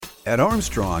At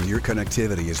Armstrong, your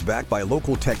connectivity is backed by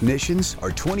local technicians,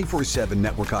 our 24/7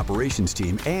 network operations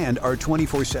team, and our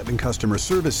 24/7 customer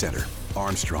service center.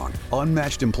 Armstrong,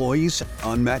 unmatched employees,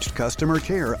 unmatched customer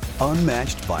care,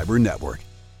 unmatched fiber network.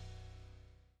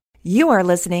 You are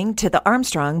listening to the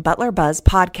Armstrong Butler Buzz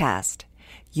podcast,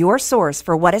 your source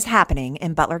for what is happening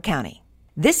in Butler County.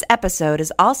 This episode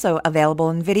is also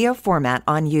available in video format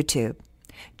on YouTube.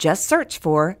 Just search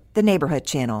for the Neighborhood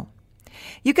Channel.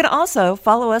 You can also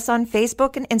follow us on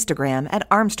Facebook and Instagram at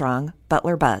Armstrong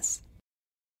Butler Buzz.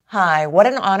 Hi, what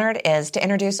an honor it is to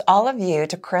introduce all of you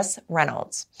to Chris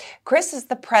Reynolds. Chris is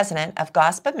the president of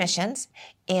Gospel Missions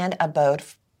and Abode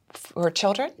for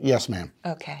Children? Yes, ma'am.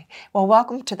 Okay. Well,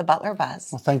 welcome to the Butler Buzz.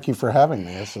 Well, thank you for having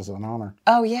me. This is an honor.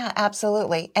 Oh, yeah,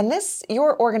 absolutely. And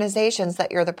your organizations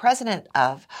that you're the president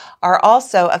of are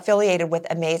also affiliated with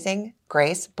Amazing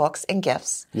Grace Books and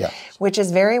Gifts, yes, which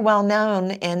is very well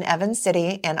known in Evans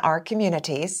City and our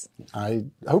communities. I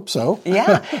hope so.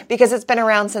 Yeah, because it's been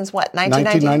around since what,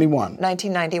 1991.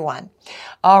 1991.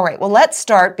 All right, well, let's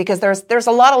start because there's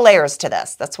a lot of layers to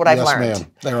this. That's what I've learned. Yes,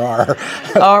 ma'am, there are.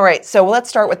 All right, so let's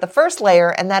start with the first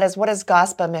layer, and that is, what is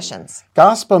Gospel Missions?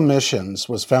 Gospel Missions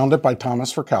was founded by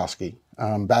Thomas Frkowski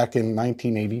back in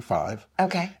 1985.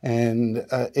 Okay. And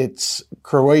it's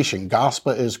Croatian.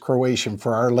 Gospel is Croatian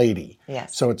for Our Lady.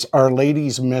 Yes. So it's Our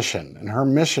Lady's mission, and her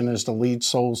mission is to lead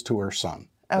souls to her Son.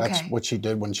 Okay. That's what she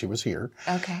did when she was here.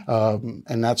 Okay.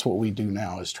 And that's what we do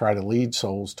now, is try to lead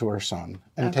souls to her Son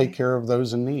and take care of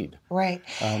those in need. Right.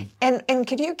 And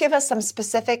could you give us some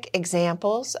specific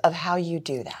examples of how you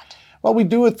do that? Well, we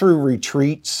do it through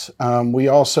retreats. We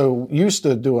also used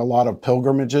to do a lot of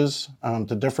pilgrimages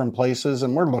to different places,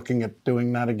 and we're looking at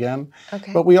doing that again.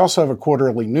 Okay. But we also have a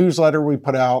quarterly newsletter we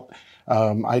put out.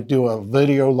 I do a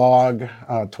video log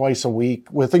twice a week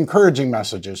with encouraging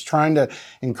messages, trying to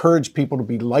encourage people to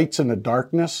be lights in the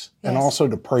darkness and also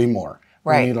to pray more.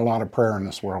 Right. We need a lot of prayer in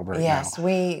this world right now. Yes,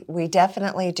 we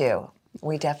definitely do.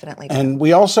 We definitely do. And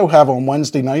we also have on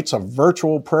Wednesday nights a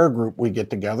virtual prayer group we get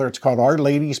together. It's called Our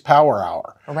Lady's Power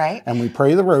Hour. Right. And we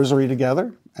pray the rosary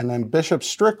together. And then Bishop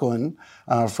Strickland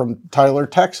from Tyler,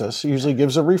 Texas, usually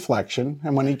gives a reflection.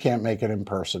 And when he can't make it in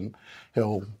person,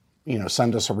 he'll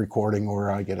send us a recording,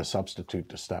 or I get a substitute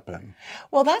to step in.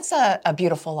 Well, that's a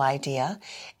beautiful idea.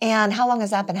 And how long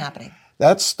has that been happening?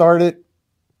 That started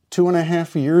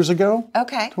 2.5 years ago.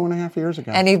 Okay. 2.5 years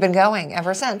ago. And you've been going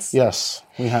ever since? Yes,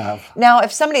 we have. Now,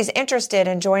 if somebody's interested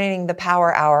in joining the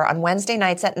Power Hour on Wednesday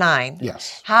nights at 9,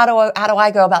 yes, how do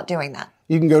I go about doing that?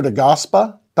 You can go to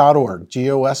gospa.org,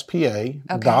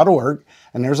 GOSPA.org,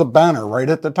 and there's a banner right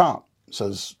at the top. It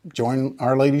says, Join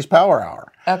Our Lady's Power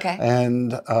Hour. Okay.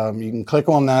 And you can click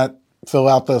on that, fill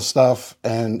out the stuff,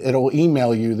 and it'll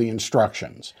email you the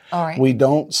instructions. All right. We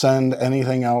don't send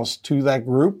anything else to that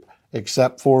group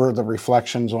except for the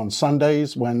reflections on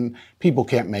Sundays when people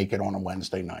can't make it on a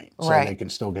Wednesday night. So right. They can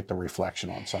still get the reflection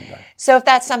on Sunday. So if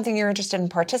that's something you're interested in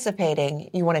participating,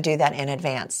 you want to do that in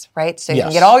advance, right? So you yes.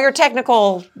 can get all your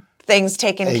technical things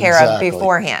taken care of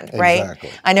beforehand, right?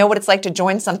 Exactly. I know what it's like to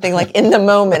join something like in the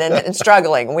moment and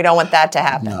struggling. We don't want that to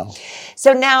happen. No.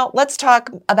 So now let's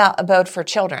talk about Abode for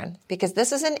Children, because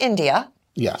this is in India.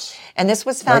 Yes. And this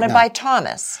was founded by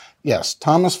Thomas. Yes,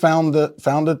 Thomas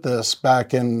founded this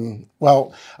back in,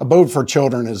 Abode for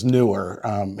Children is newer.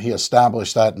 He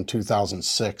established that in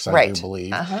 2006, I do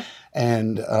believe. Uh-huh.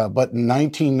 And but in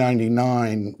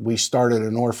 1999, we started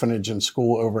an orphanage and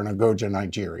school over in Agoja,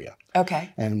 Nigeria. Okay.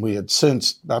 And we had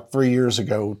since, about 3 years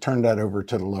ago, turned that over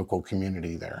to the local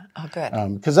community there. Oh, good.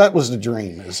 Because that was the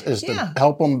dream, is to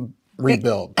help them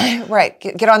rebuild. Right.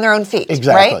 Get on their own feet.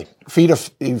 Exactly. Right?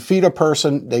 You feed a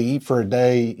person, they eat for a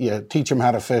day. You teach them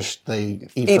how to fish, they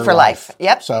eat for life.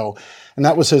 Yep. So, and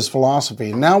that was his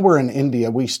philosophy. And now we're in India.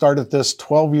 We started this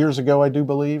 12 years ago, I do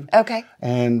believe. Okay.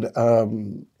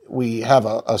 And we have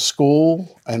a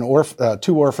school and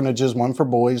 2 orphanages, one for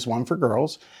boys, one for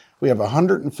girls. We have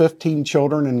 115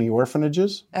 children in the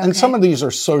orphanages. Okay. And some of these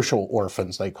are social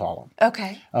orphans, they call them.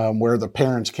 Okay. Where the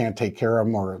parents can't take care of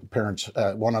them, or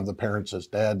one of the parents is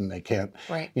dead and they can't,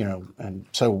 and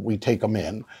so we take them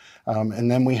in.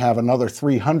 And then we have another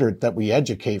 300 that we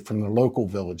educate from the local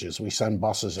villages. We send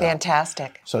buses out.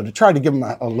 Fantastic. So to try to give them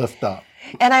a lift up.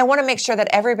 And I want to make sure that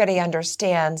everybody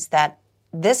understands that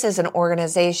this is an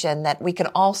organization that we can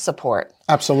all support.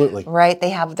 Absolutely. Right? They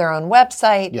have their own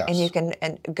website, yes. and you can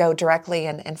go directly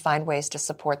and find ways to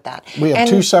support that. We have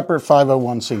 2 separate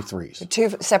 501c3s. 2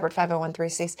 separate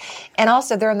 501c3s. And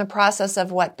also they're in the process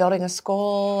of building a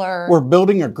school or? We're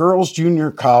building a girls' junior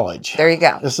college. There you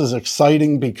go. This is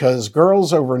exciting because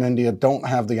girls over in India don't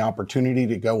have the opportunity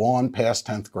to go on past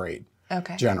 10th grade.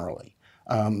 Okay. Generally.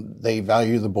 They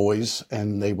value the boys,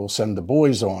 and they will send the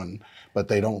boys on, but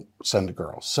they don't send the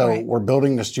girls. So we're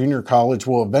building this junior college.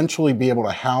 We'll eventually be able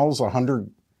to house 100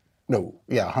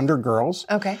 girls.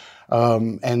 Okay.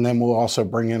 And then we'll also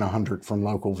bring in 100 from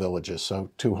local villages, so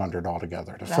 200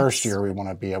 altogether. The first year, we want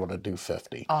to be able to do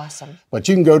 50. Awesome. But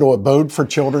you can go to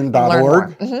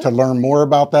abodeforchildren.org to learn more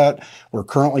about that. We're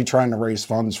currently trying to raise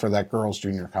funds for that girls'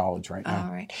 junior college right now.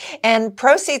 All right. And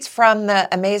proceeds from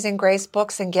the Amazing Grace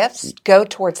books and gifts go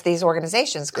towards these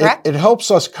organizations, correct? It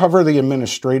helps us cover the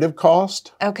administrative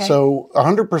cost. Okay. So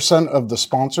 100% of the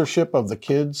sponsorship of the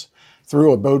kids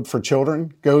through Abode for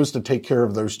Children goes to take care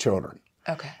of those children.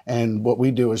 Okay. And what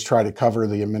we do is try to cover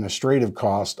the administrative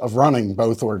cost of running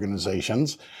both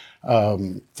organizations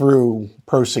through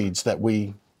proceeds that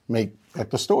we make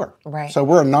at the store. Right. So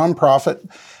we're a nonprofit,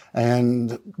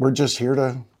 and we're just here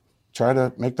to try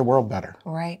to make the world better.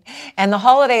 Right. And the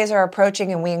holidays are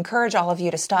approaching, and we encourage all of you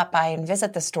to stop by and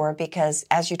visit the store because,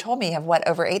 as you told me, you have,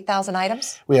 over 8,000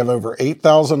 items? We have over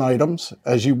 8,000 items.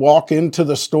 As you walk into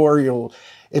the store,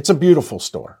 it's a beautiful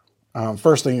store.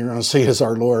 First thing you're going to see is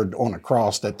our Lord on a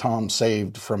cross that Tom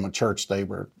saved from a church they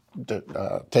were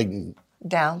taking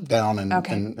down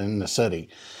in the city.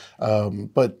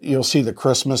 But you'll see the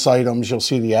Christmas items. You'll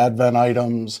see the Advent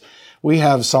items. We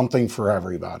have something for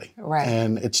everybody. Right.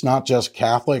 And it's not just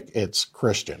Catholic, it's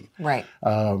Christian. Right.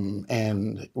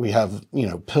 And we have,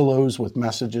 pillows with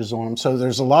messages on them. So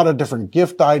there's a lot of different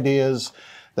gift ideas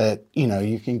that,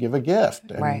 you can give a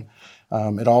gift. And, right.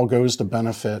 It all goes to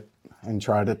benefit and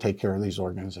try to take care of these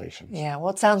organizations. Yeah,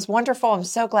 well, it sounds wonderful. I'm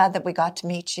so glad that we got to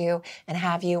meet you and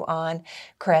have you on,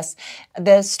 Chris.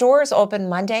 The store is open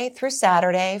Monday through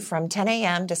Saturday from 10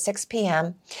 a.m. to 6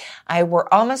 p.m. We're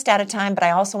almost out of time, but I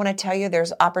also want to tell you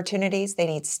there's opportunities. They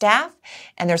need staff,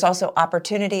 and there's also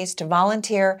opportunities to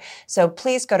volunteer. So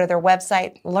please go to their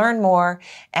website, learn more,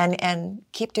 and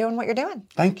keep doing what you're doing.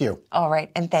 Thank you. All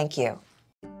right, and thank you.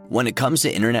 When it comes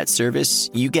to internet service,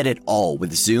 you get it all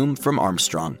with Zoom from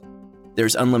Armstrong.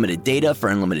 There's unlimited data for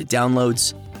unlimited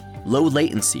downloads, low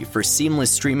latency for seamless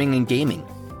streaming and gaming,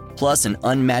 plus an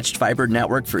unmatched fiber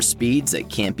network for speeds that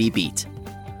can't be beat.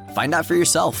 Find out for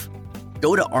yourself.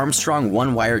 Go to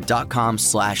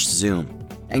armstrongonewire.com/Zoom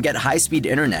and get high-speed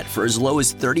internet for as low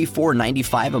as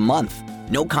 $34.95 a month.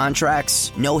 No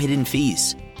contracts, no hidden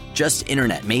fees. Just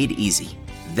internet made easy.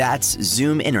 That's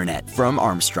Zoom Internet from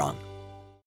Armstrong.